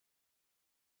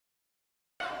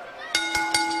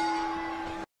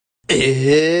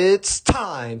It's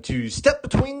time to step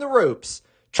between the ropes.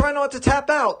 Try not to tap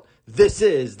out. This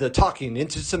is the Talking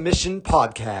Into Submission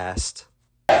podcast.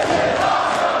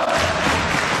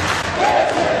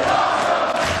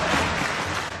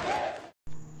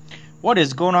 What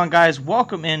is going on, guys?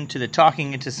 Welcome into the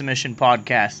Talking Into Submission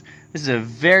podcast. This is a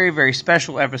very, very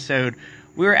special episode.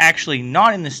 We're actually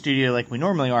not in the studio like we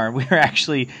normally are. We're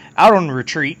actually out on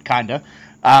retreat, kinda.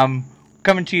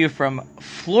 Coming to you from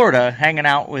Florida, hanging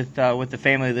out with the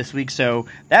family this week. So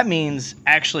that means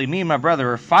actually me and my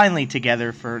brother are finally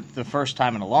together for the first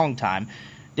time in a long time.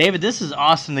 David, this is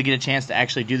awesome to get a chance to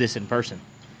actually do this in person.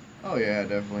 Oh yeah,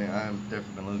 definitely. I've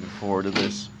definitely been looking forward to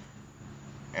this,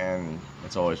 and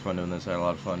it's always fun doing this. I had a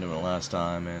lot of fun doing it last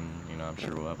time, and I'm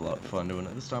sure we'll have a lot of fun doing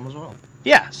it this time as well.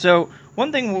 Yeah. So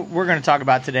one thing we're going to talk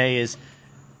about today is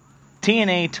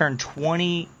TNA turned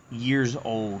 20 years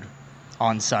old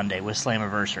on Sunday with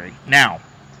Slammiversary. Now,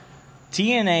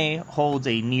 TNA holds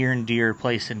a near and dear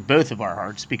place in both of our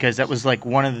hearts because that was like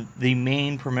one of the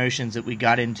main promotions that we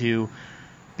got into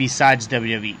besides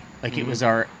WWE. Like it was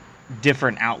our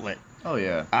different outlet. Oh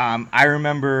yeah. I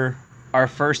remember our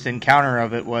first encounter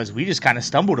of it was we just kind of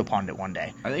stumbled upon it one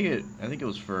day. I think it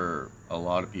was for a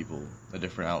lot of people a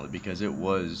different outlet because it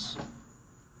was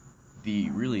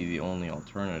really the only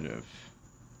alternative,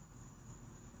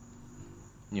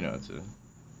 to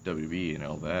WB and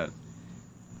all that.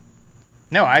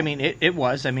 No, I mean it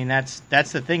was. I mean that's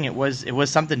the thing. It was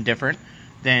something different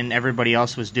than everybody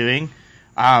else was doing.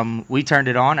 We turned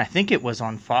it on. I think it was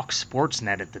on Fox Sports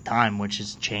Net at the time, which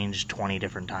has changed 20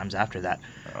 different times after that.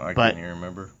 Oh, I can't even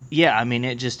remember. Yeah, I mean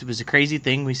it was a crazy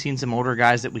thing. We seen some older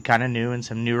guys that we kind of knew and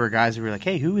some newer guys who were like,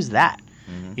 "Hey, who is that?"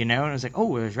 And it was like,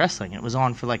 "Oh, it was wrestling." It was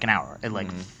on for like an hour at like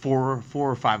 4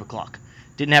 or 5 o'clock.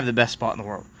 Didn't have the best spot in the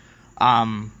world.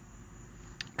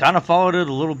 Kind of followed it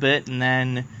a little bit, and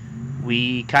then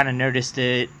we kind of noticed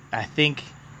it. I think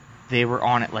they were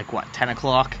on at 10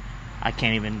 o'clock. I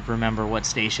can't even remember what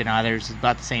station either. It's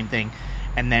about the same thing.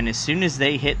 And then as soon as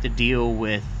they hit the deal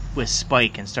with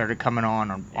Spike and started coming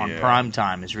on prime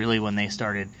time is really when they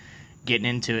started getting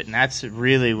into it. And that's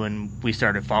really when we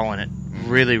started following it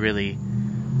really, really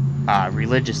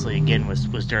religiously again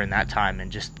was during that time.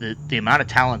 And just the amount of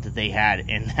talent that they had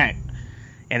in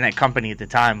that company at the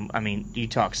time. I mean, you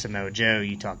talk Samoa Joe,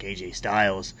 you talk AJ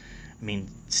Styles. I mean,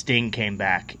 Sting came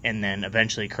back, and then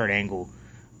eventually Kurt Angle.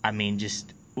 I mean,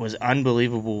 just was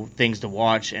unbelievable things to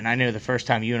watch. And I know the first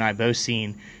time you and I both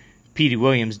seen Petey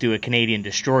Williams do a Canadian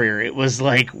Destroyer, it was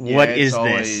like, what is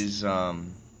this?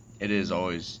 It is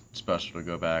always special to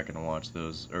go back and watch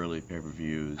those early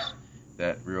pay-per-views,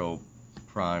 that real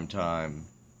prime time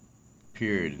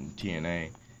period in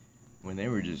TNA, when they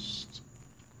were just,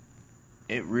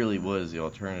 it really was the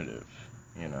alternative,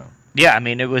 Yeah, I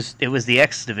mean, it was the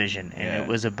X division, and it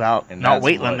was about not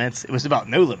weight limits, it was about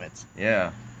no limits.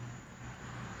 Yeah.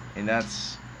 And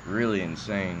that's really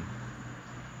insane.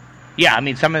 Yeah, I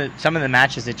mean, some of the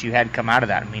matches that you had come out of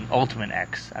that, I mean, Ultimate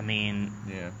X, I mean,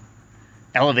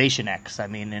 Elevation X, I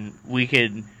mean, and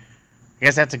I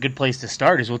guess that's a good place to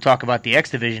start, is we'll talk about the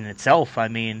X division itself. I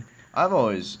mean, I've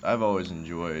always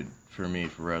enjoyed, for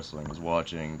wrestling, was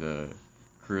watching the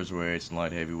cruiserweights and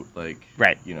light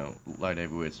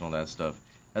heavyweights and all that stuff.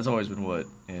 That's always been what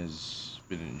has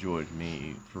been enjoyed to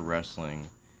me for wrestling,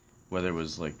 whether it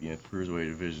was like the cruiserweight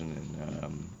division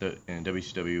and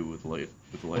WCW with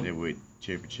the light heavyweight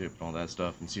championship and all that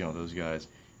stuff, and seeing all those guys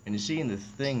and seeing the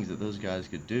things that those guys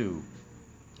could do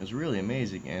was really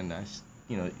amazing. And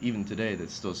even today,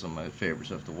 that's still some of my favorite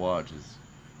stuff to watch is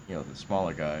the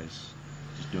smaller guys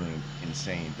just doing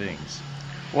insane things.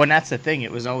 Well, and that's the thing.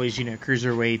 It was always,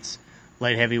 cruiserweights,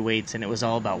 light heavyweights, and it was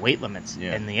all about weight limits.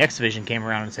 Yeah. And the X Division came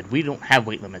around and said, we don't have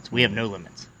weight limits. We have no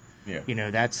limits. Yeah.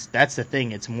 That's the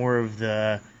thing. It's more of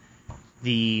the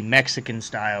Mexican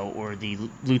style or the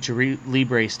Lucha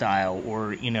Libre style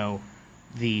or,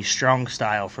 the strong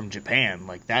style from Japan.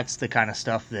 Like, that's the kind of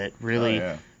stuff that really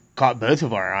caught both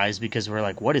of our eyes because we're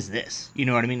like, what is this? You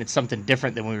know what I mean? It's something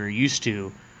different than we were used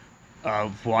to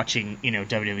of watching,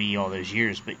 WWE all those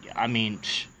years. But I mean,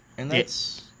 and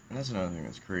that's another thing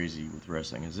that's crazy with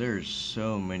wrestling is there's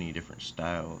so many different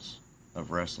styles of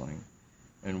wrestling,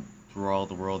 and throughout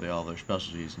the world they all have their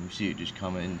specialties, and you see it just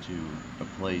come into a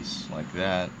place like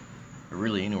that, or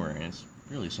really anywhere, and it's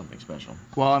really something special.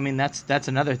 Well, I mean, that's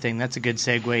another thing. That's a good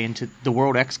segue into the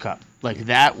World X Cup. Like,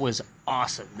 that was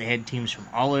awesome. They had teams from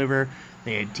all over.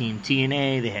 They had Team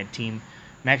TNA. They had Team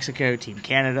Mexico, Team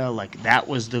Canada. Like, that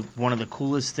was one of the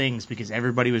coolest things because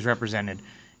everybody was represented,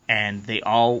 and they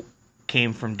all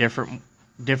came from different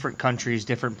countries,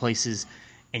 different places,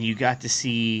 and you got to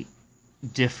see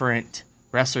different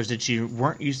wrestlers that you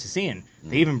weren't used to seeing.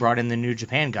 They even brought in the New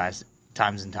Japan guys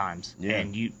times and times,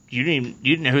 and you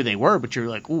didn't know who they were, but you were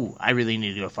like, ooh, I really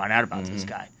need to go find out about this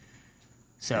guy.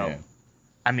 So,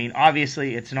 I mean,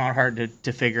 obviously, it's not hard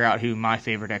to figure out who my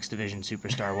favorite X Division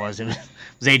superstar was. It was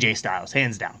AJ Styles,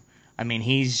 hands down. I mean,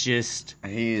 he is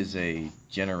a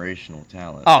generational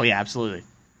talent. Oh yeah, absolutely.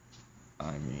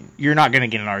 I mean, you're not going to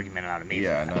get an argument out of me.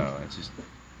 Yeah, no, it's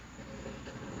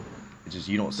just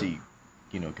you don't see,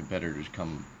 competitors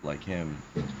come like him,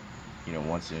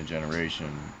 once in a generation.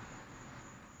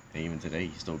 And even today,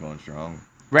 he's still going strong.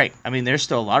 Right. I mean, there's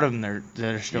still a lot of them that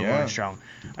are still going strong.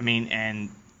 I mean, and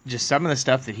just some of the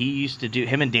stuff that he used to do,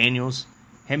 him and Daniels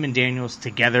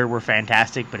together were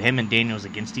fantastic, but him and Daniels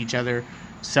against each other,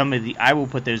 I will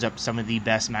put those up some of the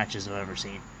best matches I've ever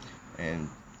seen. And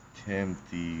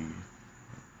the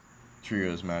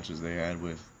trios matches they had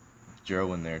with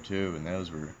Joe in there too, and those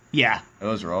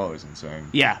were always insane.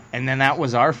 Yeah, and then that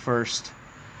was our first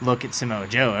look at Samoa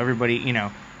Joe. Everybody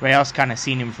else kind of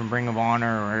seen him from Ring of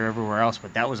Honor or everywhere else,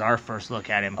 but that was our first look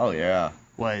at him. Oh yeah,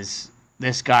 was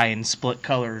this guy in split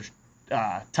color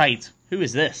tights? Who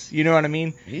is this? You know what I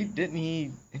mean? Didn't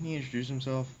he introduce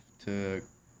himself to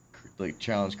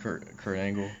challenge Kurt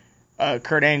Angle?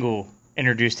 Kurt Angle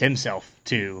introduced himself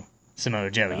to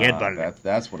Samoa Joe. He headbutted him.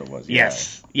 That's what it was.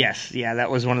 Yes. Yeah, that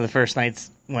was one of the first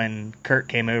nights when Kurt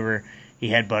came over. He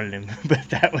headbutted him, but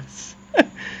that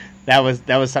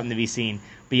was something to be seen.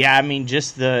 But yeah, I mean,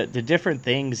 just the different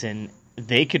things, and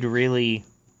they could really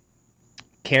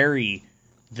carry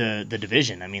the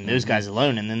division. I mean, those guys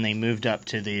alone, and then they moved up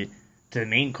to the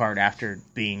main card after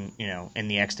being in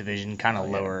the X division, kind of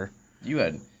lower. You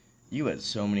had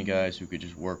so many guys who could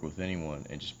just work with anyone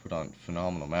and just put on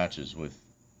phenomenal matches with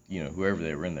whoever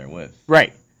they were in there with.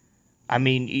 Right. I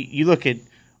mean, you look at,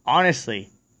 honestly,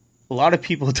 a lot of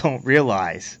people don't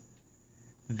realize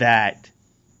that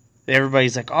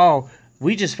everybody's like, oh,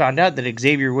 we just found out that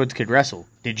Xavier Woods could wrestle.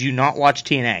 Did you not watch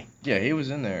TNA? Yeah, he was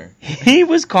in there. He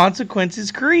was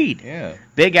Consequences Creed. Yeah.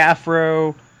 Big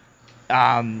afro,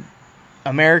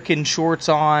 American shorts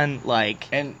on,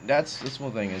 And that's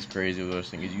one thing that's crazy with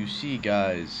wrestling is you see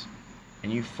guys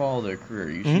and you follow their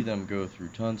career. You see them go through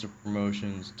tons of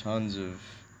promotions, tons of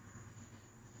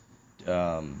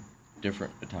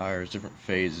different attires, different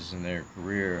phases in their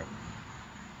career,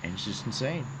 and it's just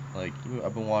insane.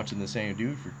 I've been watching the same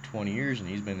dude for 20 years, and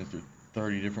he's been through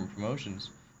 30 different promotions.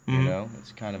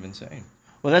 It's kind of insane.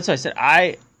 Well, that's what I said.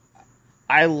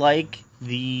 I like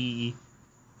the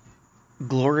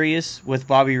Glorious with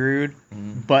Bobby Roode,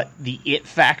 but the it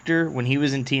factor when he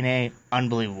was in TNA,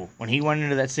 unbelievable. When he went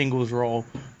into that singles role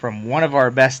from one of our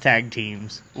best tag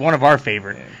teams, one of our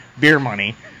favorite, Beer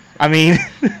Money. I mean,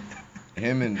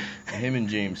 him and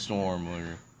James Storm,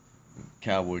 or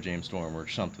Cowboy James Storm, or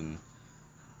something.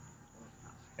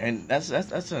 And that's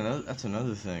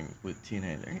another thing with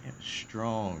TNA. They have a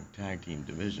strong tag team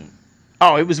division.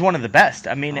 Oh, it was one of the best.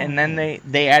 I mean, and then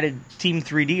they added Team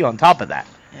 3D on top of that.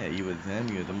 Yeah, you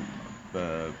had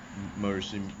the Motor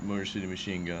City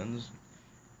Machine Guns.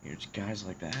 Just guys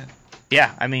like that.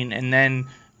 Yeah, I mean, and then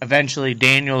eventually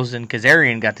Daniels and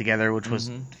Kazarian got together, which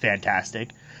was fantastic.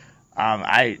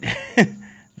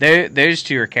 Those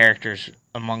two are characters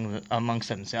amongst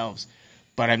themselves.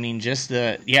 But I mean, just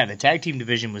the tag team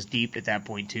division was deep at that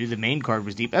point too. The main card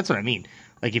was deep. That's what I mean.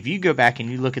 If you go back and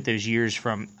you look at those years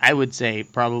from, I would say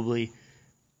probably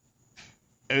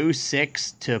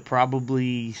 06 to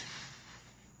probably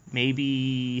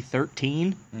maybe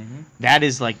 13. That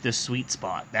is the sweet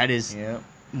spot. That is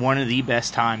one of the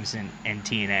best times in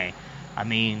TNA. I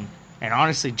mean, and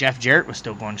honestly, Jeff Jarrett was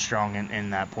still going strong in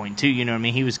that point too. You know what I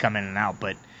mean? He was coming in and out,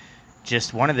 but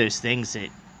just one of those things that,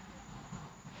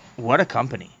 what a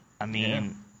company. I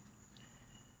mean,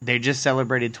 they just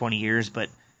celebrated 20 years, but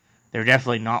they're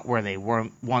definitely not where they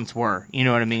once were. You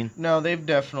know what I mean? No, they've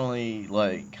definitely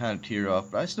kind of teetered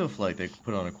off, but I still feel like they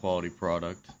put on a quality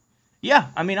product. Yeah,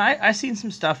 I mean, I seen some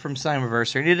stuff from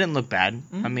Slammiversary, and it didn't look bad.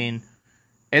 I mean,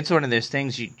 it's one of those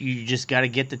things you just got to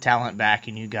get the talent back,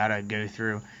 and you got to go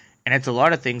through. And it's a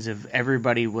lot of things. If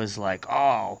everybody was like,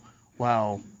 oh,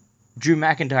 well, Drew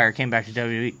McIntyre came back to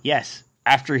WWE. Yes,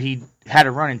 after he had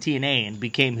a run in TNA and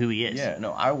became who he is. Yeah,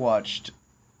 no, I watched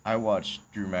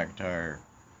Drew McIntyre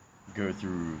go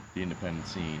through the independent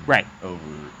scene over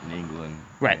in England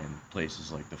and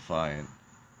places like Defiant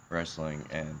Wrestling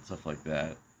and stuff like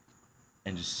that,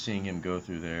 and just seeing him go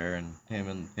through there, and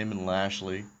him and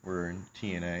Lashley were in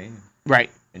TNA,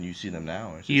 and you see them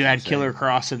now. You had Killer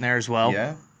Cross in there as well.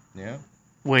 Yeah,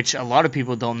 which a lot of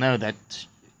people don't know that,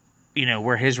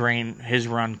 where his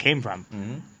run came from.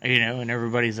 And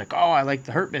everybody's like, oh, I like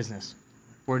the Hurt Business.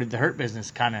 where did the Hurt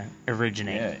Business kind of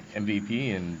originate? Yeah,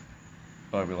 MVP and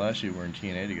Bobby Lashley were in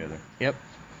TNA together. Yep.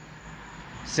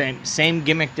 Same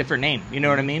gimmick, different name. You know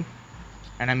what I mean?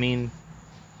 And I mean,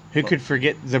 who could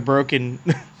forget the broken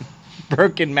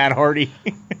Matt Hardy?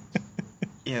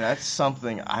 Yeah, that's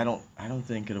something I don't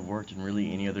think could have worked in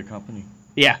really any other company.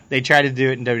 Yeah, they tried to do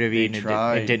it in WWE and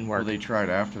it didn't work. Well, they tried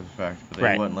after the fact, but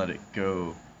they wouldn't let it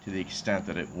go to the extent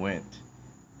that it went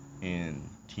in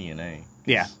TNA.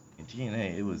 Yeah. In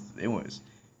TNA, it was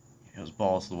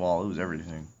balls to the wall. It was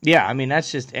everything. Yeah, I mean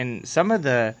that's just, and some of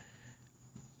the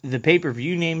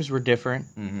pay-per-view names were different.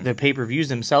 Mm-hmm. The pay-per-views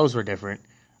themselves were different.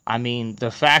 I mean,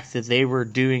 the fact that they were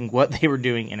doing what they were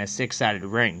doing in a 6-sided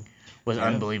ring was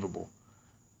unbelievable.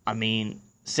 I mean,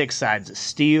 6 sides of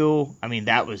steel. I mean,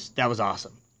 that was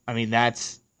awesome. I mean,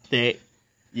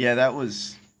 Yeah, that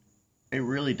was. It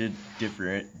really did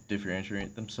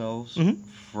differentiate themselves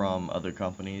from other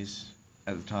companies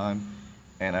at the time,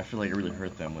 and I feel like it really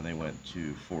hurt them when they went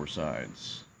to 4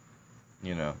 sides.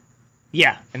 You know.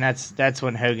 Yeah, and that's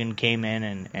when Hogan came in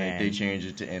and they changed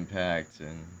it to Impact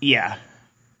and. Yeah,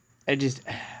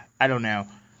 I don't know.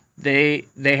 They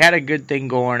had a good thing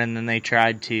going, and then they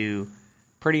tried to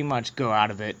pretty much go out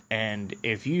of it. And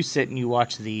if you sit and you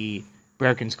watch the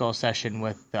Broken Skull session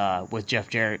with Jeff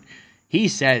Jarrett, he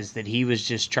says that he was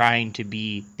just trying to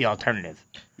be the alternative.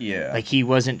 Yeah. Like, he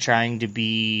wasn't trying to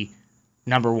be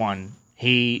number one.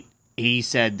 He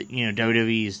said that, you know,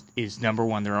 WWE is number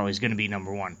one. They're always going to be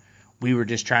number one. We were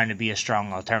just trying to be a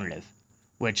strong alternative,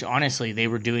 which honestly they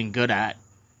were doing good at.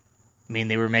 I mean,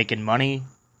 they were making money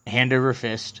hand over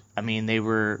fist. I mean, they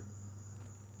were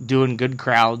doing good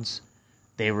crowds.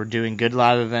 They were doing good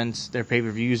live events. Their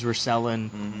pay-per-views were selling.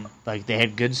 Mm-hmm. Like, they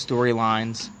had good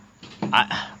storylines.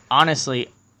 Honestly,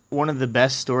 one of the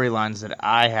best storylines that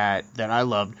I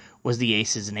loved was the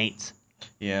Aces and Eights.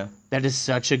 Yeah. That is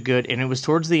such a good, and it was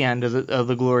towards the end of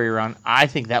the Glory run. I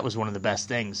think that was one of the best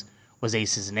things, was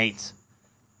Aces and Eights.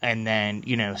 And then,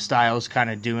 you know, Styles kind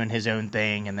of doing his own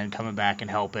thing and then coming back and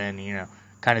helping, you know,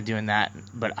 kind of doing that.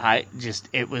 But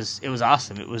it was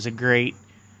awesome. It was a great,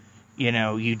 you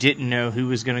know, you didn't know who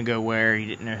was going to go where, you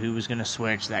didn't know who was going to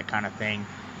switch, that kind of thing.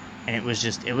 And it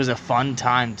was a fun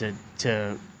time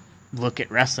to look at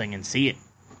wrestling and see it.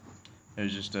 It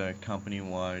was just a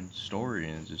company-wide story,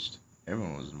 and just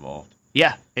everyone was involved.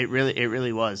 Yeah, it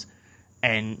really was.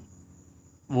 And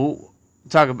we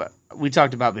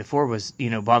talked about before was, you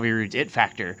know, Bobby Roode's It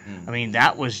Factor. Mm. I mean,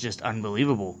 that was just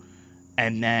unbelievable.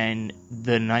 And then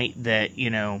the night that,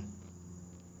 you know,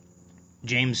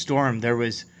 James Storm,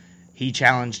 he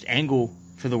challenged Angle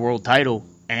for the world title,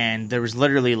 and there was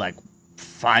literally like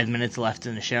 5 minutes left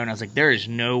in the show, and I was like, there is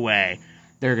no way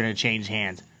they're going to change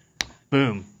hands.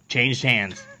 Boom, changed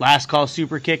hands. Last call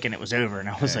super kick, and it was over. And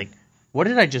I was like, what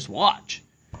did I just watch?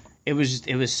 It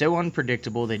was so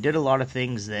unpredictable. They did a lot of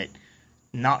things that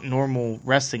not normal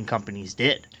wrestling companies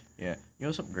did. Yeah. You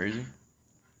know something crazy?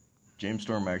 James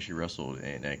Storm actually wrestled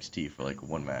in NXT for like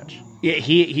 1 match. Yeah,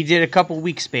 he did a couple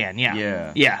week span, yeah.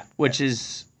 Yeah. Yeah, which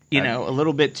is, you know, a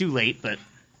little bit too late, but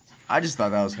I just thought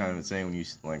that was kind of insane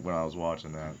when I was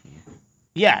watching that.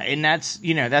 yeah, and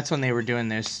that's when they were doing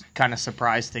this kind of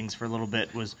surprise things for a little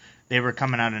bit, was they were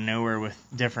coming out of nowhere with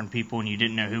different people and you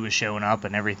didn't know who was showing up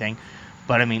and everything.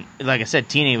 But I mean, like I said,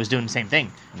 TNA was doing the same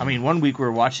thing. I mean, 1 week we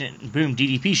were watching it and boom,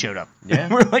 DDP showed up. Yeah.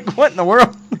 We're like, what in the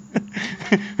world?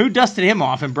 Who dusted him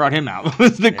off and brought him out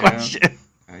was the question.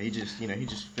 He just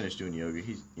finished doing yoga.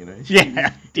 He's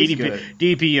DDP good.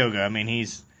 DDP yoga. I mean,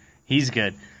 he's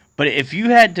good. But if you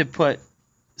had to put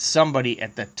somebody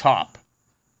at the top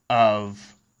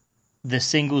of the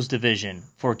singles division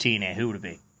for TNA, who would it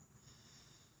be?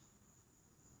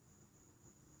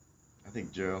 I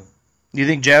think Joe. You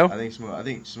think Joe? I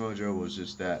think Samoa Joe was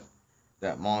just that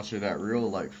monster, that real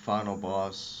like final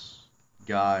boss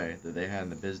guy that they had in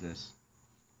the business.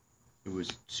 He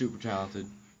was super talented.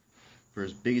 For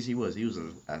as big as he was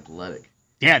athletic.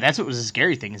 Yeah, that's what was the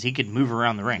scary thing, is he could move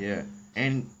around the ring. Yeah,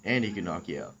 and he could knock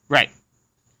you out. Right.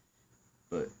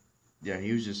 But yeah,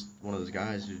 he was just one of those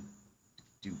guys who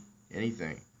do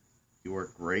anything. He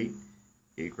worked great.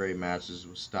 He had great matches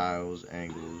with Styles,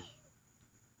 Angles,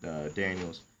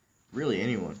 Daniels, really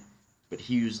anyone. But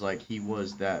he was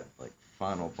that like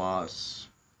final boss.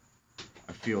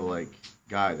 I feel like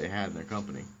guy they had in their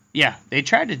company. Yeah, they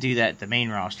tried to do that at the main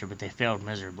roster, but they failed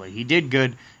miserably. He did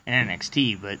good in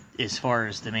NXT, but as far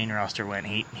as the main roster went,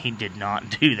 he did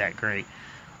not do that great.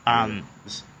 The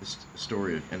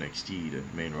story of NXT to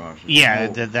main roster. Yeah,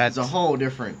 that's a whole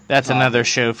different. That's topic. another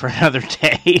show for another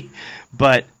day.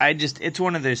 But it's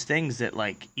one of those things that,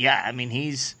 like, yeah, I mean,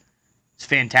 he's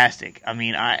fantastic. I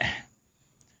mean, I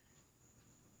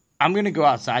I'm going to go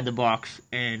outside the box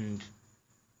and,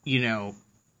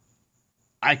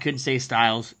 I could say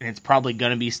Styles, and it's probably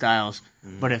going to be Styles,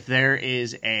 but if there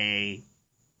is a,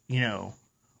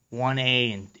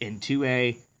 1A and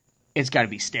 2A, it's got to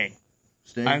be Sting.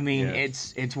 Sting? I mean,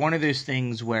 it's one of those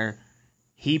things where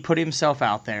he put himself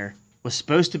out there, was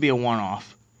supposed to be a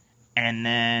one-off, and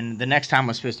then the next time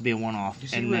was supposed to be a one-off.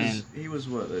 He was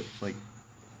what, like,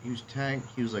 he was tagged,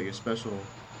 he was like a special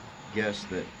guest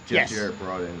that Jeff Jarrett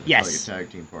brought in, like a tag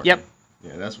team partner. Yep.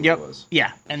 Yeah, that's what it was.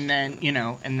 Yeah, and then,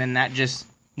 and then that just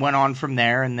went on from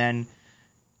there, and then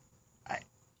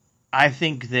I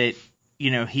think that,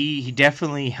 he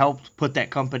definitely helped put that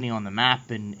company on the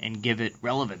map and give it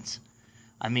relevance.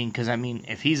 I mean, because,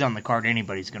 if he's on the card,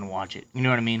 anybody's going to watch it. You know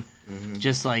what I mean? Mm-hmm.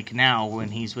 Just like now when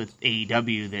he's with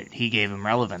AEW, that he gave him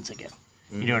relevance again.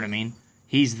 Mm-hmm. You know what I mean?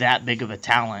 He's that big of a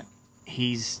talent.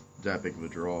 He's that big of a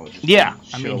draw. Just he's...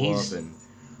 up and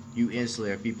you instantly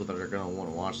have people that are going to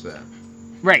want to watch that.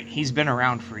 Right. He's been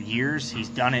around for years. He's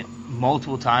done it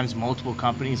multiple times, multiple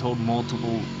companies, hold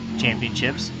multiple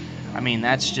championships. I mean,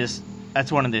 that's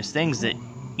one of those things that,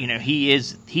 he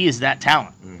is that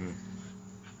talent. Mm-hmm.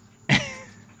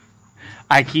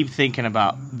 I keep thinking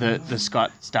about the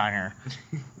Scott Steiner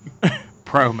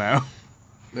promo.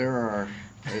 There are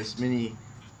as many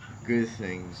good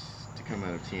things to come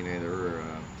out of TNA.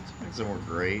 Some were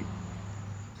great.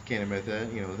 Can't admit that.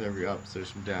 With every ups, there's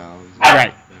some downs.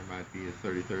 Right. There might be a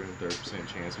 33rd and 30%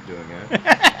 chance of doing that.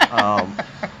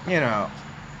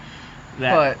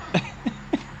 But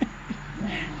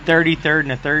 33rd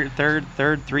and a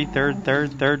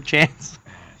third chance.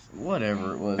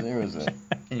 Whatever it was, there was an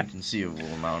inconceivable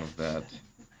amount of that.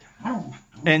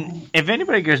 And if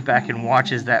anybody goes back and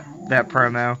watches that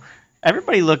promo,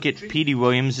 everybody look at Petey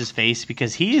Williams' face,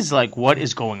 because he is like, what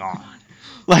is going on?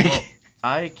 Like,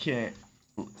 I can't.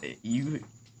 You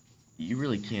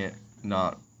really can't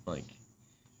not, like,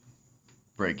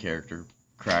 break character,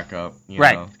 crack up,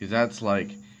 right? Know? Because that's like,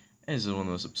 this is one of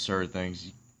the most absurd things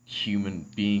a human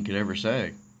being could ever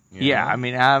say. Yeah, I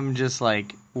mean, I'm just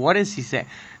like, what is he saying?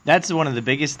 That's one of the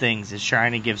biggest things, is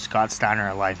trying to give Scott Steiner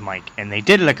a live mic, and they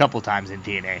did it a couple times in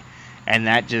TNA, and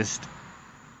that just,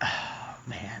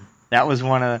 man, that was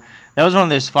one of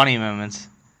those funny moments,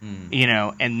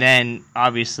 And then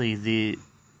obviously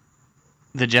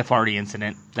the Jeff Hardy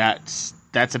incident, that's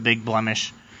a big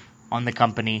blemish on the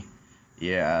company.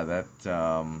 Yeah,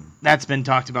 that's been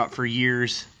talked about for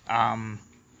years.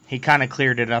 He kind of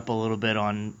cleared it up a little bit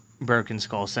on Broken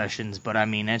Skull Sessions, but I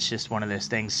mean, it's just one of those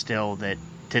things still that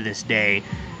to this day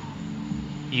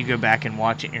you go back and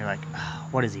watch it and you're like, oh,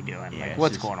 what is he doing? Yeah, like,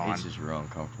 what's going on? It's just real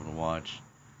uncomfortable to watch.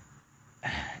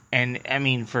 And I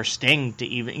mean, for Sting to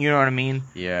even, you know what I mean?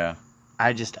 Yeah.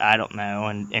 I don't know.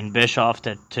 And Bischoff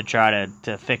to try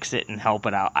to fix it and help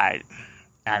it out, I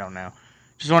don't know.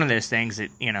 Just one of those things that,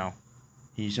 You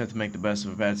just have to make the best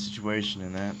of a bad situation,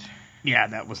 and that. Yeah,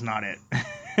 that was not it.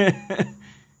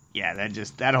 Yeah,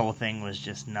 that whole thing was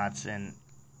just nuts and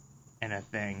a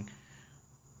thing.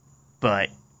 But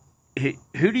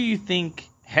who do you think,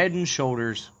 head and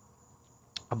shoulders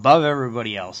above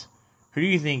everybody else, who do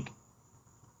you think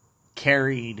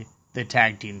carried the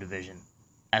tag team division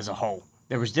as a whole?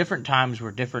 There was different times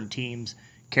where different teams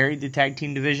carried the tag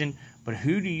team division, but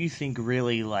who do you think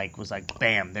really was like,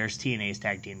 bam, there's TNA's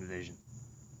tag team division?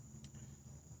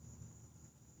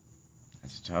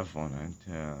 That's a tough one.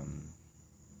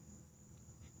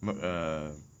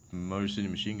 Motor City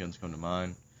Machine Guns come to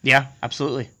mind. Yeah,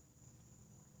 absolutely.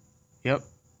 Yep.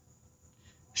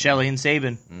 Shelley and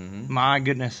Sabin. Mm-hmm. My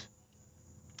goodness.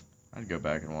 I'd go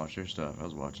back and watch their stuff. I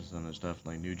was watching some of their stuff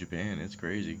like New Japan. It's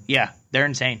crazy. Yeah, they're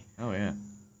insane. Oh, yeah.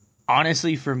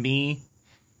 Honestly, for me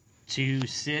to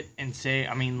sit and say,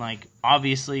 I mean,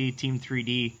 obviously Team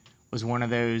 3D was one of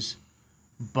those,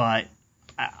 but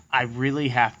I really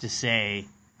have to say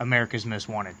America's Most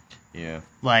Wanted. Yeah.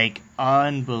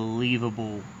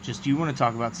 Unbelievable. Just, you want to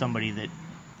talk about somebody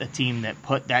a team that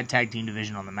put that tag team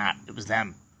division on the map. It was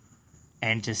them.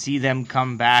 And to see them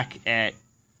come back at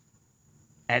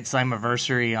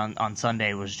Slammiversary on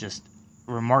Sunday was just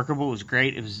remarkable. It was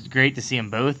great. It was great to see them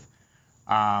both.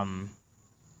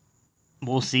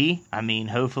 We'll see. I mean,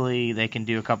 hopefully they can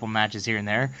do a couple matches here and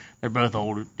there. They're both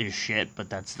old as shit, but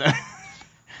that's the...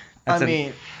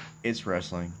 it's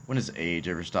wrestling. When does age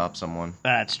ever stop someone?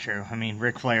 That's true. I mean,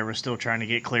 Ric Flair was still trying to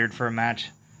get cleared for a match.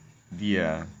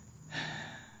 Yeah.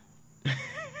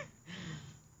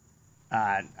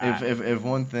 If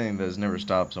one thing that has never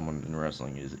stopped someone in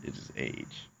wrestling is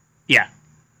age. Yeah,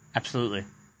 absolutely.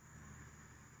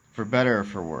 For better or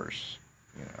for worse,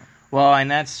 Well,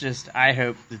 and that's just, I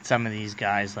hope that some of these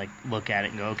guys like look at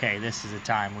it and go, okay, this is a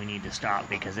time we need to stop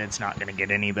because it's not going to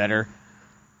get any better.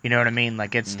 You know what I mean?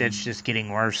 Like it's just getting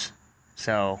worse.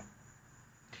 So.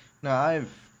 No, I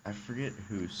forget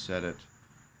who said it.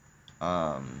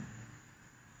 But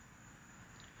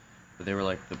they were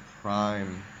like the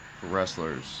prime for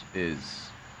wrestlers is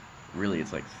really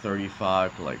it's like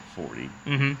 35 to like 40.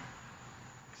 Mm-hmm.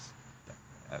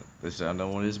 I don't know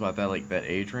what it is about that like that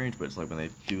age range, but it's like when they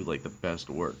do like the best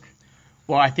work.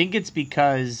 Well, I think it's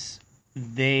because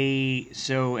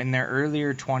so in their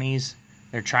earlier 20s,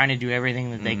 they're trying to do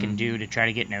everything that they can do to try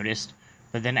to get noticed.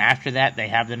 But then after that, they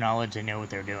have the knowledge, they know what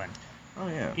they're doing. Oh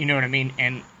yeah. You know what I mean?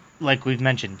 And like we've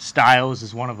mentioned, Styles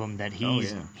is one of them that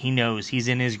he knows he's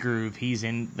in his groove. He's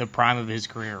in the prime of his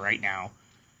career right now.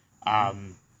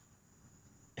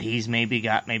 He's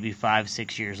got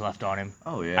 5-6 years left on him.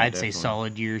 Oh yeah, I'd definitely. say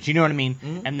solid years. You know what I mean?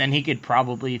 Mm-hmm. And then he could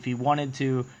probably, if he wanted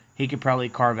to, he could probably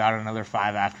carve out another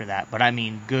 5 after that. But I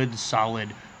mean, good, solid.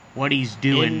 What he's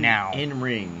doing now in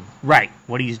ring, right?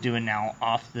 What he's doing now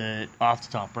off the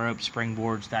top rope,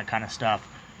 springboards, that kind of stuff.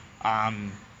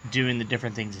 Doing the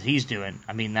different things that he's doing.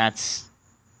 I mean, that's.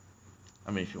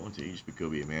 I mean, if you want to, you just go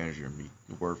be a manager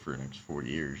and work for the next 4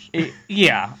 years.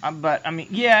 Yeah, but I mean,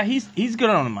 yeah, he's good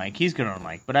on the mic. He's good on the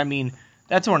mic. But I mean,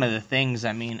 that's one of the things.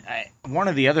 I mean, one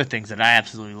of the other things that I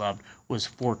absolutely loved was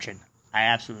Fortune. I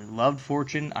absolutely loved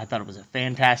Fortune. I thought it was a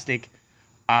fantastic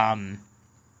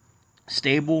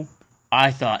stable.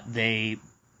 I thought they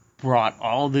brought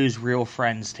all those real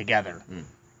friends together.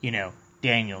 You know,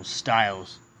 Daniels,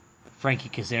 Styles, Frankie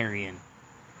Kazarian,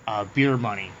 Beer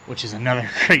Money, which is another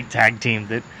great tag team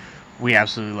that we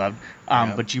absolutely loved.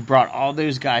 But you brought all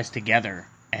those guys together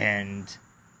and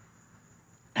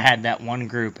had that one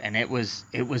group, and it was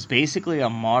basically a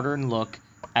modern look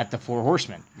at the Four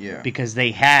Horsemen. Yeah. Because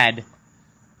they had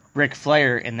Ric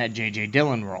Flair in that J.J.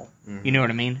 Dillon role. Mm-hmm. You know what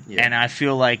I mean? Yeah. And I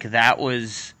feel like that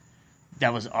was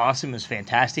awesome. It was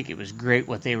fantastic. It was great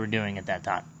what they were doing at that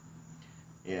time.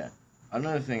 Yeah.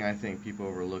 Another thing I think people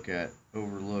overlook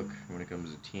when it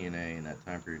comes to TNA in that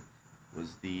time period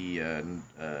was the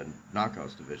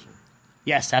Knockouts division.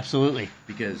 Yes, absolutely.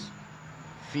 Because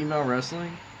female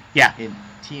wrestling in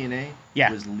TNA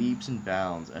was leaps and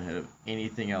bounds ahead of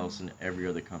anything else in every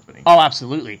other company. Oh,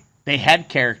 absolutely. They had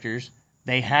characters.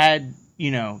 They had,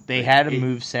 had a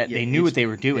moveset. They knew what they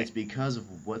were doing. It's because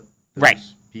of what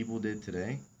those people did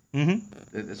today. Mm-hmm.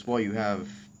 That's why you have,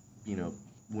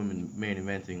 women main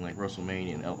eventing like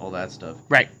WrestleMania and all that stuff.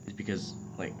 Right. It's because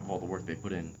of all the work they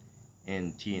put in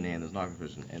TNA and those knockout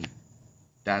division, and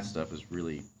that stuff is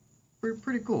really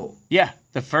pretty cool. Yeah.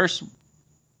 The first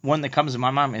one that comes to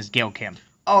my mind is Gail Kim.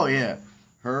 Oh yeah,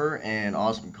 her and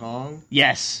Awesome Kong.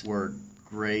 Yes. Were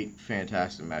great,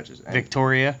 fantastic matches. And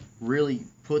Victoria really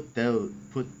put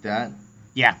that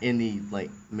in the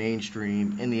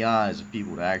mainstream, in the eyes of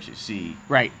people to actually see.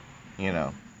 Right.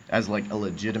 As a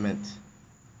legitimate,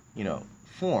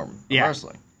 form of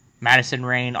wrestling. Madison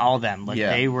Rayne, all of them.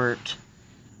 They were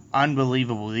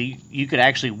unbelievable. You could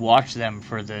actually watch them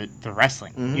for the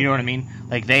wrestling. Mm-hmm. You know what I mean?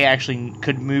 They actually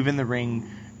could move in the ring,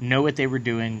 know what they were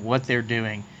doing, what they're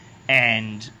doing,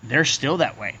 and they're still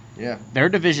that way. Yeah. Their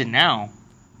division now,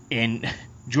 in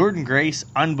Jordynne Grace,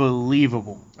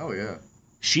 unbelievable. Oh, yeah.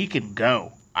 She can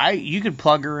go. You could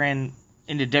plug her into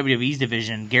WWE's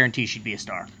division, guarantee she'd be a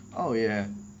star. Oh, yeah.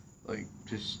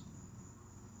 Just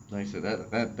like I said,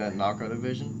 that knockout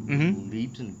division,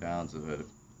 leaps and bounds of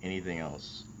anything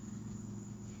else.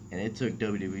 And it took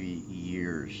WWE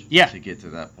years to get to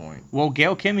that point. Well,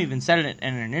 Gail Kim even said it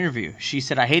in an interview. She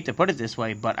said, I hate to put it this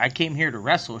way, but I came here to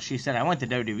wrestle. She said, I went to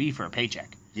WWE for a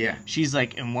paycheck. Yeah. She's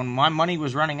like, and when my money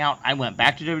was running out, I went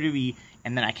back to WWE,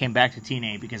 and then I came back to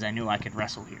TNA because I knew I could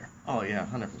wrestle here. Oh, yeah,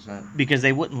 100%. Because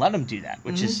they wouldn't let them do that,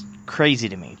 which is crazy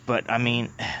to me. But, I mean,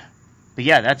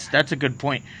 yeah, that's a good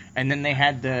point. And then they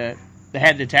had the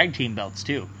tag team belts,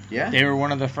 too. Yeah. They were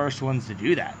one of the first ones to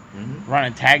do that. Mm-hmm. Run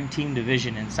a tag team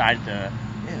division inside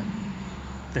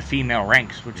the female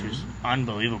ranks, which was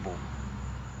unbelievable.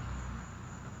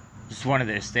 It's one of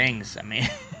those things. I mean,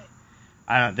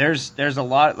 I don't know. There's a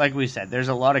lot, like we said, there's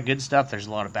a lot of good stuff. There's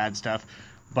a lot of bad stuff.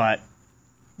 But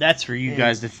that's for you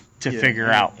guys to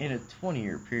figure out. In a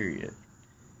 20-year period,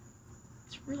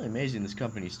 it's really amazing this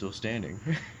company's still standing.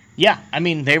 Yeah, I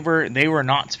mean, they were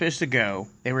not supposed to go.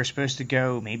 They were supposed to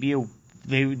go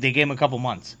they gave them a couple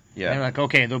months. Yeah. They're like,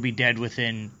 okay, they'll be dead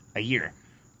within a year.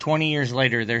 20 years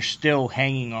later, they're still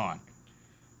hanging on.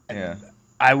 Yeah.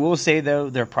 I will say,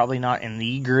 though, they're probably not in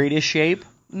the greatest shape.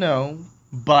 No.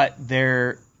 But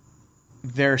they're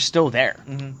still there.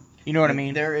 Mm-hmm. You know what I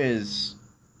mean? There is,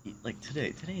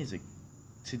 today is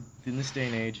in this day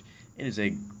and age, it is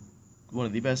one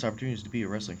of the best opportunities to be a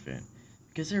wrestling fan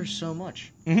because there's so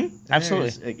much.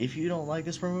 Absolutely. Like, if you don't like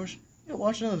this promotion, you'll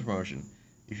watch another promotion.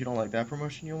 If you don't like that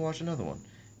promotion, you'll watch another one.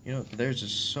 There's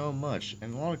just so much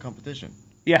and a lot of competition.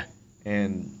 Yeah.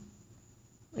 And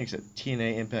like I said,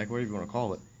 TNA, Impact, whatever you want to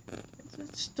call it,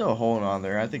 it's still holding on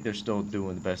there. I think they're still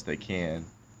doing the best they can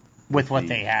with what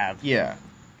they have. Yeah,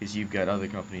 because you've got other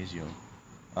companies.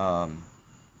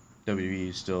 WWE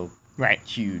is still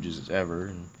huge as ever,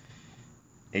 and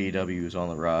AEW is on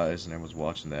the rise, and everyone's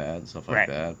watching that and stuff like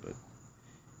that.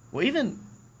 But even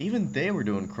they were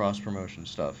doing cross promotion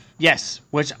stuff. Yes,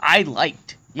 which I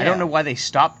liked. Yeah. I don't know why they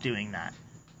stopped doing that.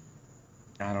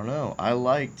 I don't know. I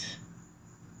liked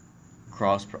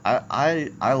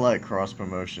I like cross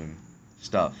promotion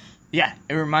stuff. Yeah,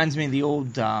 it reminds me of the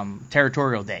old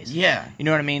territorial days. Yeah. You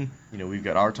know what I mean? We've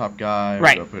got our top guy.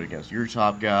 Right. We'll put it against your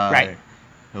top guy. Right.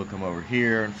 He'll come over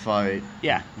here and fight.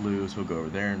 Yeah. Lose. He'll go over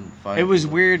there and fight. It was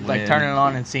weird, win. like, turning it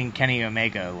on and seeing Kenny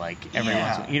Omega, like, every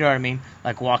once in a while. You know what I mean?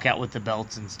 Like, walk out with the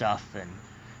belts and stuff, and,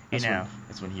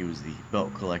 That's when he was the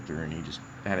belt collector, and he just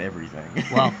had everything.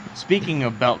 Well, speaking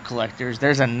of belt collectors,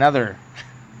 there's another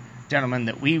gentleman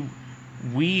that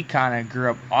we kind of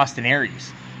grew up, Austin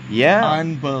Aries. Yeah.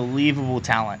 Unbelievable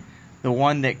talent. The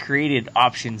one that created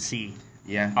Option C.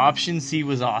 Yeah. Option C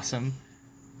was awesome.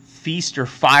 Feast or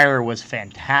Fire was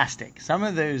fantastic. Some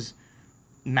of those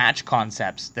match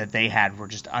concepts that they had were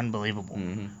just unbelievable.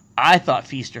 Mm-hmm. I thought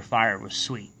Feast or Fire was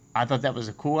sweet. I thought that was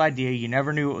a cool idea. You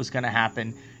never knew what was going to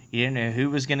happen. You didn't know who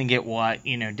was going to get what.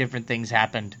 Different things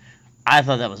happened. I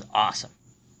thought that was awesome.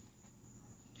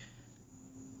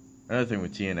 Another thing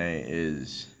with TNA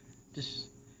is just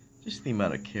the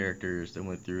amount of characters that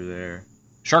went through there.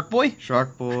 Shark Boy,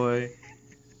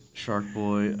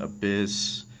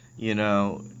 Abyss.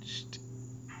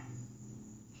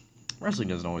 Wrestling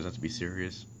doesn't always have to be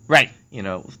serious. Right.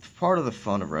 Part of the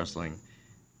fun of wrestling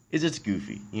is it's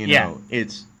goofy.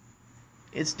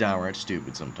 It's downright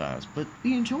stupid sometimes, but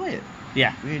we enjoy it.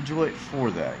 Yeah. We enjoy it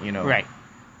for that, Right.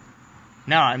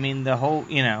 No, I mean, the whole,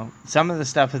 some of the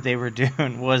stuff that they were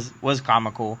doing was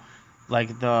comical.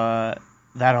 Like that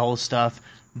whole stuff.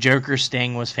 Joker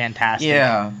Sting was fantastic.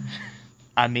 Yeah.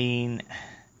 I mean,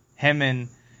 him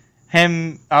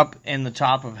up in the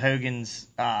top of Hogan's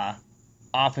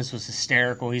office was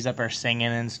hysterical. He's up there singing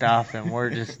and stuff, and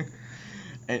we're just...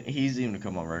 And he's even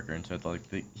come on record and said, like,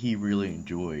 he really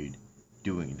enjoyed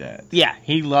doing that. Yeah,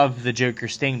 he loved the Joker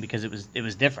Sting because it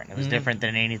was different. It was different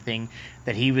than anything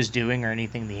that he was doing or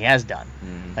anything that he has done.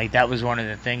 Mm-hmm. Like, that was one of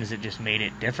the things that just made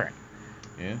it different.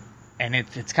 Yeah. And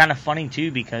it's kind of funny,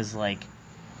 too, because, like,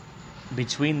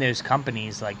 between those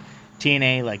companies, like,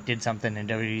 TNA, like, did something, and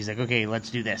WWE's like, okay, let's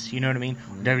do this. You know what I mean?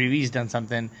 Mm-hmm. WWE's done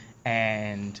something,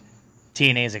 and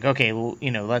TNA's like, okay, well,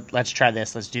 let's try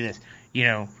this, let's do this.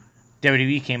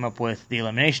 WWE came up with the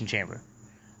Elimination Chamber.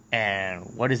 And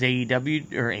what does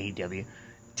TNA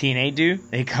do?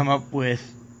 They come up with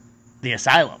the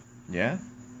Asylum. Yeah.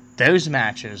 Those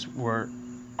matches were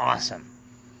awesome.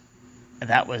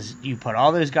 That was, you put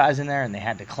all those guys in there and they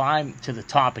had to climb to the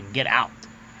top and get out.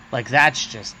 Like, that's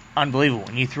just unbelievable.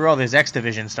 And you threw all those X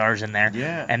Division stars in there.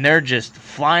 Yeah. And they're just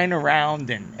flying around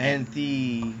and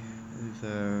the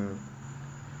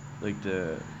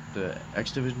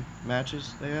X Division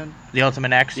matches they had? The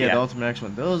Ultimate X, yeah. The Ultimate X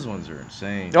one. Those ones are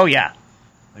insane. Oh, yeah.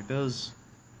 Like, those...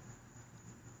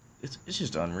 It's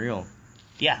just unreal.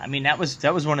 Yeah, I mean, that was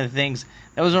one of the things...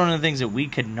 That was one of the things that we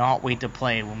could not wait to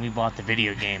play when we bought the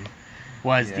video game.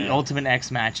 Was the Ultimate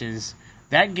X matches.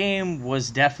 That game was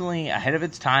definitely ahead of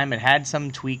its time. It had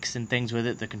some tweaks and things with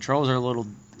it. The controls are a little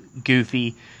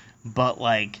goofy, but,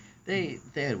 like... They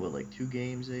had, what, like 2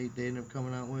 games they ended up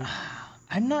coming out with?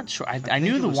 I'm not sure. I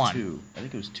knew the one. 2. I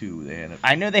think it was 2 they had.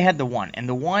 I know they had the one, and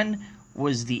the one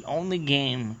was the only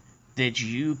game that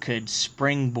you could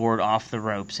springboard off the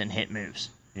ropes and hit moves.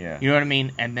 Yeah. You know what I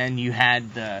mean? And then you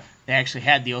had they actually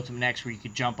had the Ultimate X where you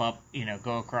could jump up,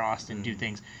 go across and do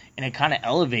things. And it kind of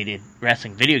elevated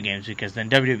wrestling video games because then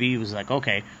WWE was like,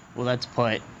 okay, well, let's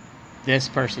put this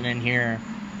person in here.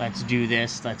 Let's do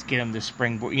this. Let's get them to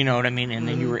springboard. You know what I mean? And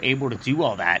then you were able to do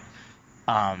all that.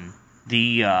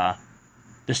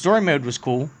 The story mode was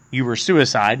cool. You were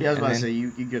Suicide. Yeah, I was about to say,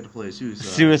 you get to play Suicide.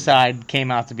 Suicide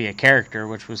came out to be a character,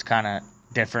 which was kind of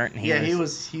different. And he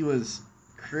was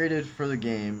created for the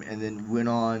game and then went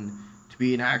on to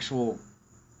be an actual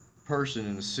person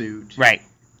in a suit. Right.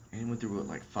 And he went through,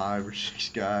 5 or 6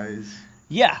 guys?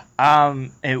 Yeah.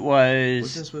 It was...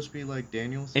 Wasn't it supposed to be,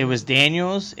 Daniels? It was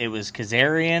Daniels. It was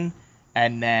Kazarian.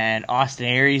 And then Austin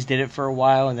Aries did it for a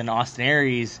while. And then Austin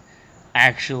Aries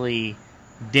actually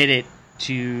did it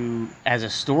as a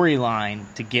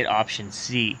storyline to get Option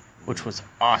C, which was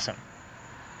awesome.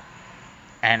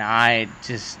 And it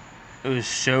was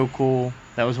so cool.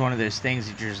 That was one of those things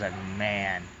that you're just like,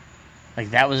 man,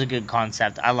 like that was a good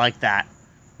concept. I like that,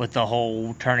 with the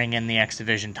whole turning in the X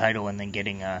Division title and then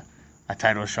getting a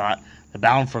title shot. The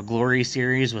Bound for Glory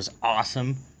series was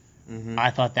awesome. Mm-hmm. I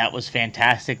thought that was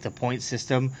fantastic. The point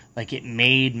system, like, it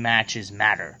made matches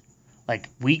matter. Like,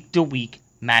 week to week,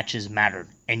 matches mattered.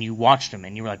 And you watched them,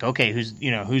 and you were like, okay, who's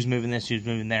moving this, who's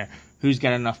moving there, who's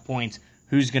got enough points,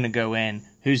 who's going to go in,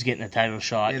 who's getting a title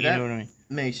shot, you know what I mean?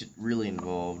 Makes it really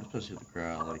involved, especially with the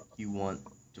crowd. Like, you want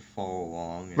to follow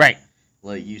along. And, right.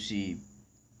 Like, you see,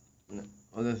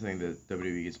 other thing that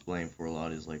WWE gets blamed for a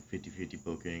lot is, like, 50-50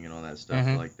 booking and all that stuff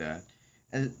like that.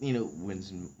 And,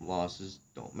 wins and losses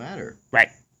don't matter. Right.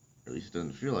 Or at least it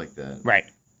doesn't feel like that. Right.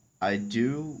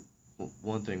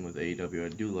 One thing with AEW, I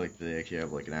do like that they actually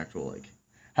have, like, an actual, like...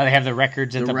 How they have the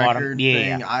records at the bottom.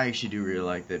 Yeah. I actually do really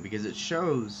like that, because it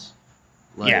shows,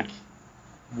 like,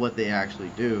 what they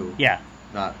actually do. Yeah.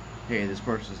 Not, hey, this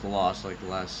person's lost, like, the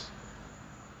last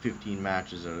 15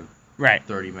 matches out of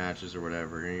 30 matches or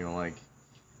whatever. Like...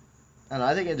 And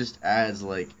I think it just adds,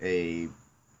 like, a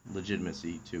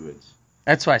legitimacy to it.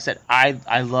 That's why I said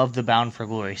I love the Bound for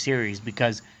Glory series,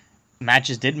 because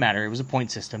matches did matter. It was a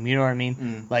point system. You know what I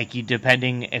mean? Like,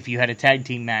 depending if you had a tag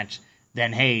team match,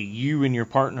 then hey, you and your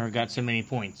partner got so many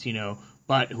points,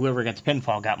 but whoever got the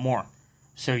pinfall got more.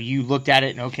 So you looked at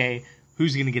it and, okay,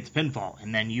 who's going to get the pinfall?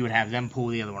 And then you would have them pull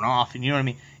the other one off. And you know what I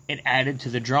mean? It added to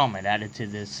the drama. It added to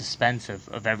the suspense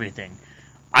of everything.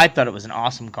 I thought it was an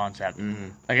awesome concept. Mm-hmm.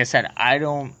 Like I said,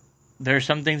 there are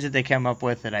some things that they came up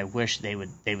with that I wish they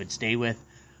would stay with.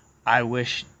 I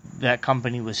wish that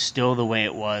company was still the way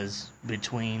it was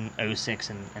between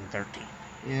 06 and 13.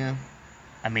 Yeah.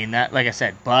 I mean, that, like I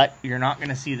said, but you're not going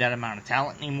to see that amount of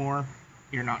talent anymore.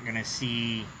 You're not going to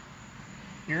see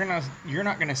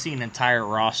an entire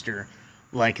roster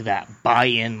like that buy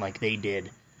in like they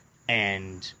did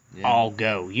and all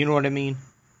go. You know what I mean?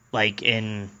 Like,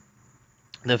 in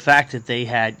the fact that they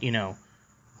had,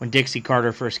 when Dixie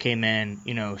Carter first came in,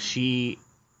 she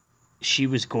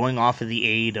was going off of the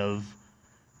aid of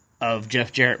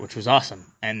Jeff Jarrett, which was awesome.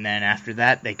 And then after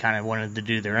that, they kind of wanted to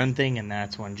do their own thing, and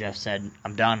that's when Jeff said,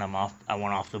 "I'm done. I'm off. I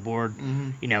want off the board.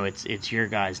 It's your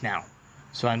guys now."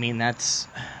 So I mean, that's,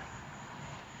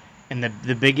 and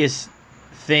the biggest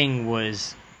thing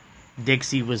was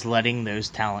Dixie was letting those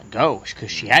talent go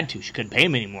because she had to. She couldn't pay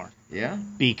them anymore. Yeah.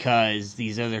 Because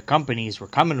these other companies were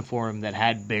coming for him that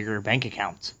had bigger bank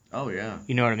accounts. Oh, yeah.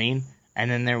 You know what I mean?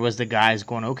 And then there was the guys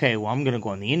going, okay, well, I'm going to go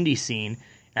on the indie scene,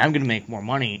 and I'm going to make more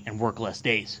money and work less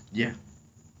days. Yeah.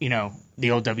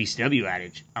 The old WCW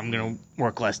adage, I'm going to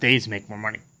work less days and make more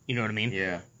money. You know what I mean?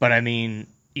 Yeah. But, I mean,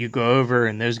 you go over,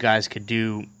 and those guys could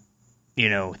do,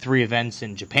 3 events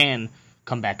in Japan,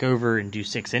 come back over and do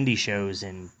 6 indie shows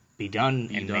and be done.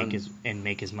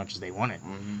 Make as much as they wanted.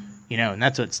 Mm-hmm. And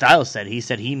that's what Styles said. He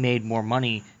said he made more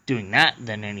money doing that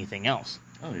than anything else.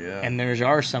 Oh, yeah. And there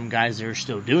are some guys that are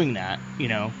still doing that,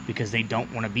 because they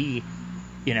don't want to be,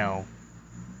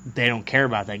 they don't care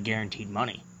about that guaranteed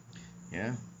money.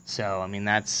 Yeah. So, I mean,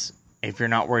 if you're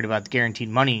not worried about the guaranteed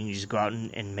money and you just go out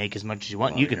and make as much as you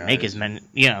want, you can make as many,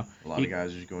 A lot of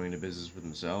guys are just going into business for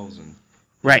themselves and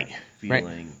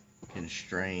feeling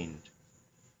constrained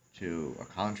to a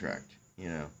contract,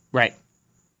 Right.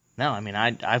 No, I mean,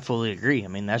 I fully agree. I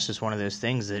mean, that's just one of those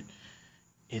things that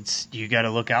you got to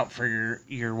look out for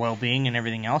your well-being and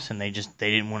everything else, and they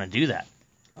didn't want to do that.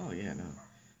 Oh, yeah, no.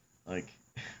 Like,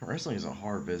 wrestling is a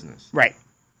hard business. Right.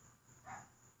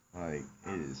 Like,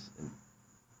 it is. And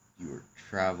you are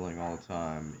traveling all the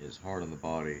time. It's hard on the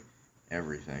body.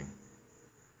 Everything.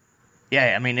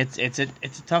 Yeah, I mean, it's a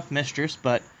tough mistress,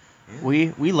 but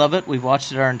we love it. We've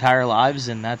watched it our entire lives,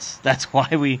 and that's why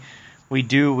we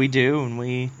do what we do, and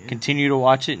we continue to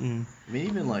watch it. And I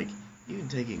mean, even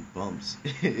taking bumps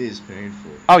is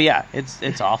painful. Oh yeah,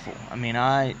 it's awful. I mean,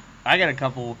 I have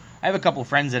a couple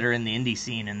friends that are in the indie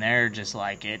scene, and they're just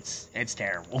like, it's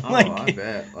terrible. Oh, I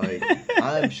bet. Like,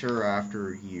 I'm sure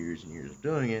after years and years of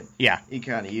doing it, you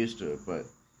kind of used to it, but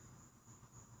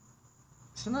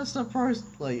some of that stuff probably,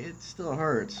 like, it still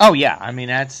hurts. Oh yeah, I mean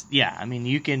I mean,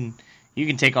 you can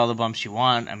take all the bumps you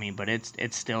want. I mean, but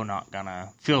it's still not gonna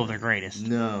feel the greatest.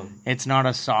 No, it's not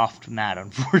a soft mat.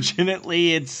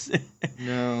 Unfortunately, it's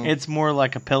more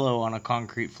like a pillow on a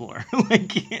concrete floor.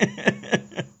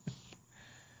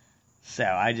 So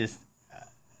I just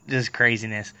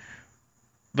craziness.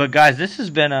 But guys, this has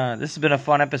been a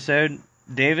fun episode.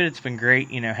 David, it's been great,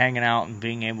 hanging out and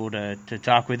being able to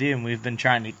talk with you. And we've been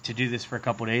trying to do this for a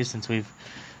couple of days since we've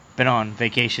been on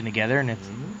vacation together, and it's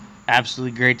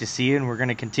absolutely great to see you. And we're going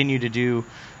to continue to do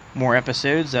more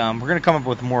episodes. We're going to come up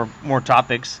with more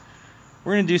topics.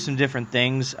 We're going to do some different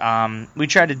things. We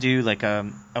tried to do like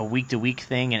a week-to-week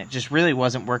thing, and it just really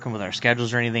wasn't working with our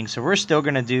schedules or anything. So we're still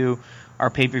going to do our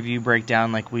pay-per-view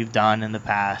breakdown like we've done in the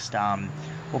past.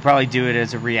 We'll probably do it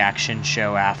as a reaction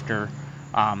show after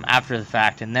the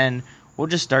fact, and then we'll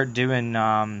just start doing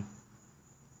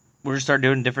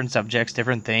different subjects,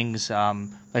 different things,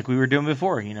 like we were doing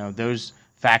before. Those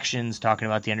factions, talking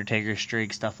about the Undertaker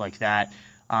streak, stuff like that.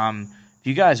 If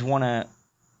you guys want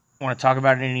to talk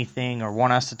about anything, or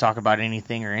want us to talk about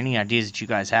anything, or any ideas that you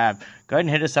guys have, go ahead and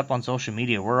hit us up on social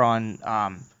media. We're on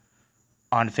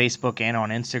Facebook and on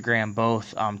Instagram,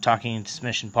 both Talking Into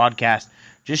Submission Podcast.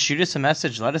 Just shoot us a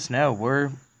message. Let us know.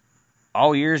 We're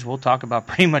all ears. We'll talk about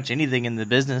pretty much anything in the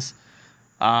business.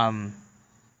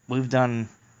 We've done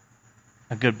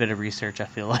a good bit of research, I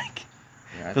feel like.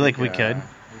 Yeah, I feel like we could.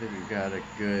 I think we've got a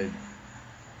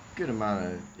good amount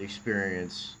of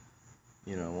experience,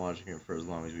 watching it for as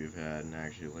long as we've had, and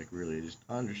actually, like, really just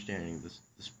understanding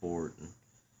the sport and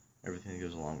everything that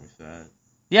goes along with that.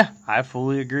 Yeah, I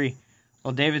fully agree.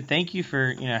 Well, David, thank you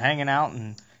for hanging out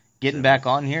and getting back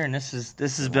on here, and this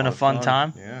has been a fun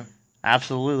time. Yeah,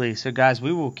 absolutely. So, guys,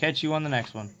 we will catch you on the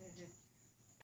next one.